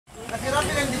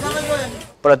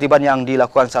Penertiban yang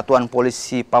dilakukan Satuan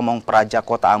Polisi Pamong Praja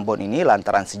Kota Ambon ini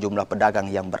lantaran sejumlah pedagang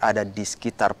yang berada di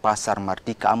sekitar pasar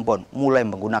Mardika Ambon mulai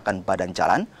menggunakan badan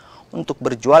jalan untuk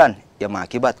berjualan yang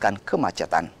mengakibatkan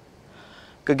kemacetan.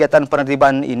 Kegiatan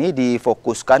penertiban ini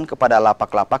difokuskan kepada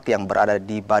lapak-lapak yang berada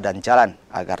di badan jalan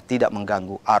agar tidak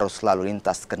mengganggu arus lalu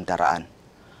lintas kendaraan.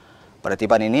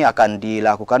 Penertiban ini akan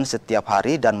dilakukan setiap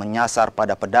hari dan menyasar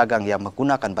pada pedagang yang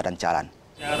menggunakan badan jalan.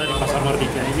 Yang ada di pasar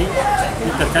Mardika ini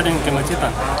terkait dengan kemacetan.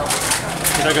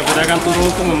 Pedagang-pedagang turun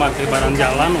untuk memakai barang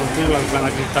jalan untuk melakukan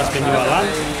aktivitas penjualan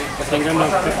sehingga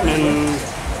melakukan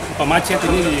pemacet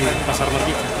ini di pasar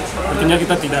Mardika. Tentunya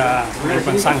kita tidak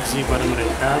melakukan sanksi pada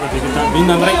mereka, tapi kita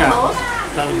bina mereka.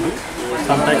 Kita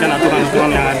sampaikan aturan-aturan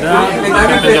yang ada,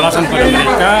 dan penjelasan pada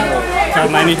mereka,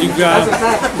 karena ini juga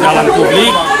jalan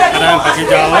publik, ada yang pakai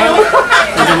jalan,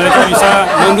 sehingga mereka bisa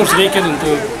mundur sedikit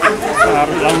untuk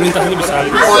lalu lintas ini bisa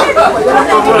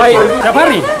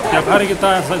tiap hari kita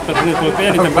seperti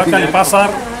yang ditempatkan di pasar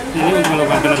ini untuk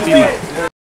melakukan penertiban.